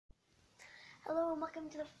Hello and welcome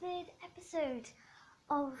to the third episode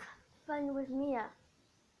of Fun with Mia.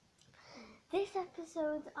 This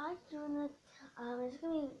episode I'm doing it's going to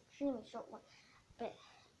be an extremely short one, but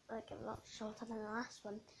a lot shorter than the last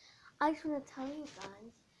one. I just want to tell you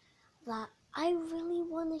guys that I really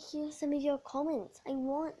want to hear some of your comments.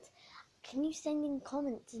 Can you send in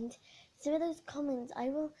comments, and some of those comments I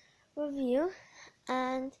will review,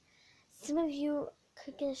 and some of you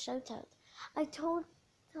could get a shout out. I told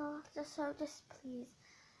just please,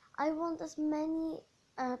 I want as many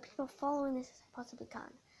people following this as I possibly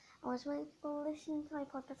can. I want as many people listening to my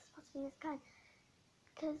podcast as possibly as I can.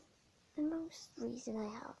 Because the most reason I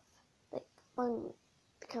have, when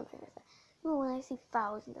become famous, when I see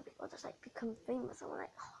thousands of people just become famous, I'm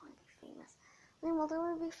like, oh, I want to be famous. And then, I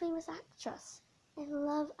want to be a famous actress. I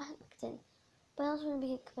love acting, but I also want to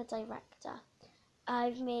become a director.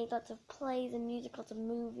 I've made lots of plays and musicals and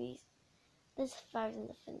movies. There's thousands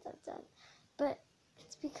of things I've done, but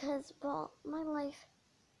it's because,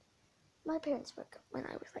 my parents broke up when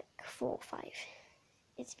I was 4 or 5.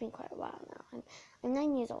 It's been quite a while now. I'm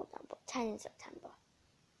 9 years old now, but 10 in September.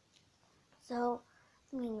 So,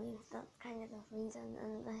 that's kind of the reason.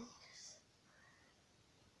 And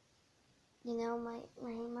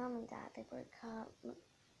my mom and dad, they broke up.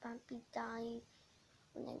 Bambi died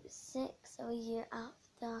when I was 6, so a year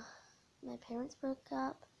after my parents broke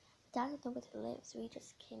up. Dad had nowhere to live, so he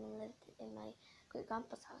just came and lived in my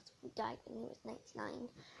great-grandpa's house, who died when he was 99.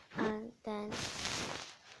 And then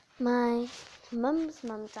my mum's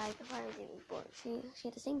mum died before I was even born. She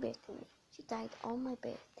had the same birthday as me. She died on my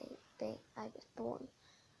birthday, the day I was born,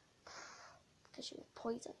 because she was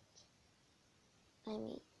poisoned.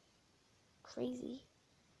 Crazy.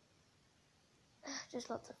 Just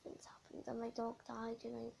lots of things happened, and my dog died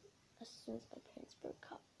as soon as my parents broke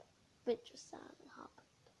up, which was sad and happened.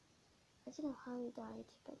 I don't know how he died,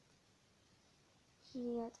 but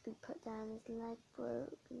he had to be put down, his leg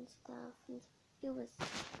broke and stuff, and it was,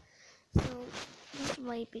 so that's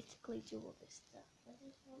why I basically do all this stuff. I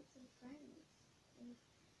just want some friends, and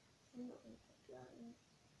I'm not really popular, and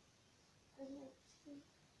I'd like to,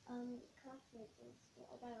 classmates in school,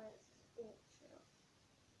 although it's all true.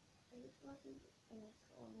 I was working in a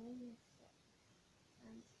school, and I was sick,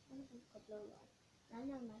 and one of them's called Lola, and I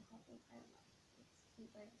know my whole entire life, it's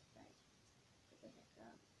super spread. It's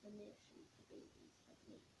the nursery for babies like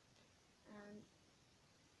me. And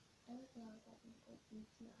I was when I was called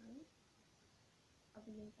UTI of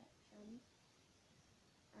the infection,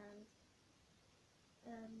 and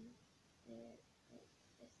I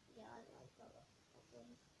got lots of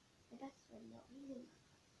problems. My best friend not really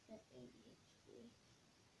said ADHD,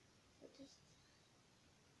 but just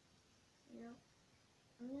I'm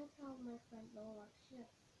gonna tell my friend Lola.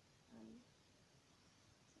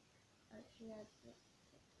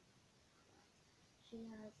 She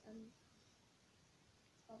has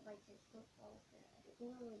spotlighted football for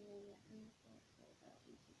everything over me and for the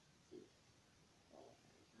ETC for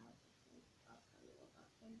I'll tell you about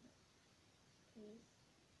them, but please.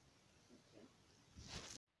 Thank you.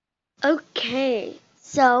 Okay,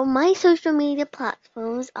 so my social media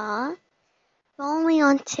platforms are: follow me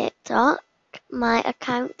on TikTok. My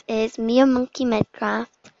account is Mia Monkey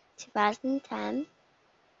Medcraft 2010.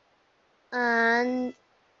 And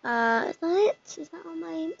is that it? Is that all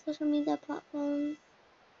my social media platforms?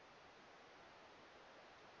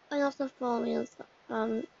 And also follow me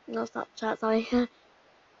on no Snapchat, sorry.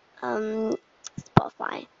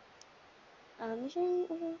 Spotify.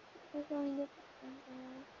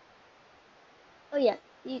 Oh yeah,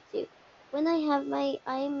 YouTube. When I am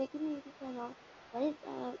making a YouTube channel. When it a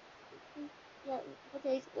couple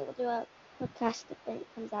days ago we'll do a podcast when it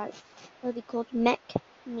comes out. It'll be called Mech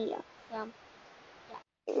Mia. So yeah.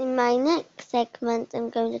 In my next segment, I'm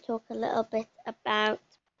going to talk a little bit about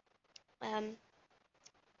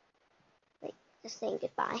just saying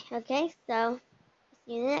goodbye. Okay, so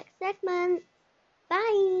see you in the next segment.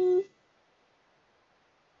 Bye.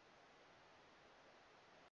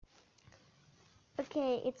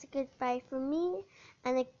 Okay, it's a goodbye from me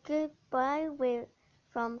and a goodbye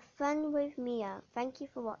from Fun with Mia. Thank you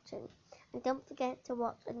for watching. And don't forget to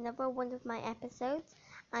watch another one of my episodes.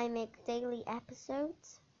 I make daily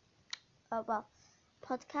episodes.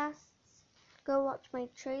 Podcasts. Go watch my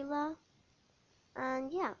trailer.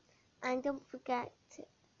 And yeah. And don't forget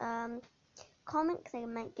comment, because I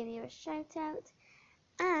might give you a shout out.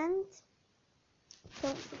 And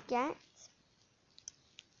don't forget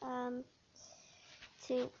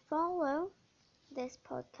to follow this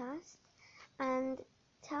podcast and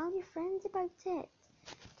tell your friends about it.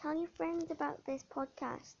 Tell your friends about this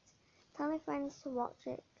podcast. Tell your friends to watch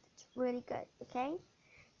it. It's really good, okay?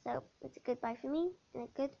 So it's a goodbye for me and a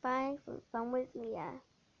goodbye from Fun with Mia.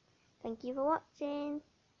 Thank you for watching.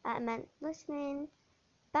 I meant listening.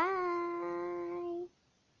 Bye.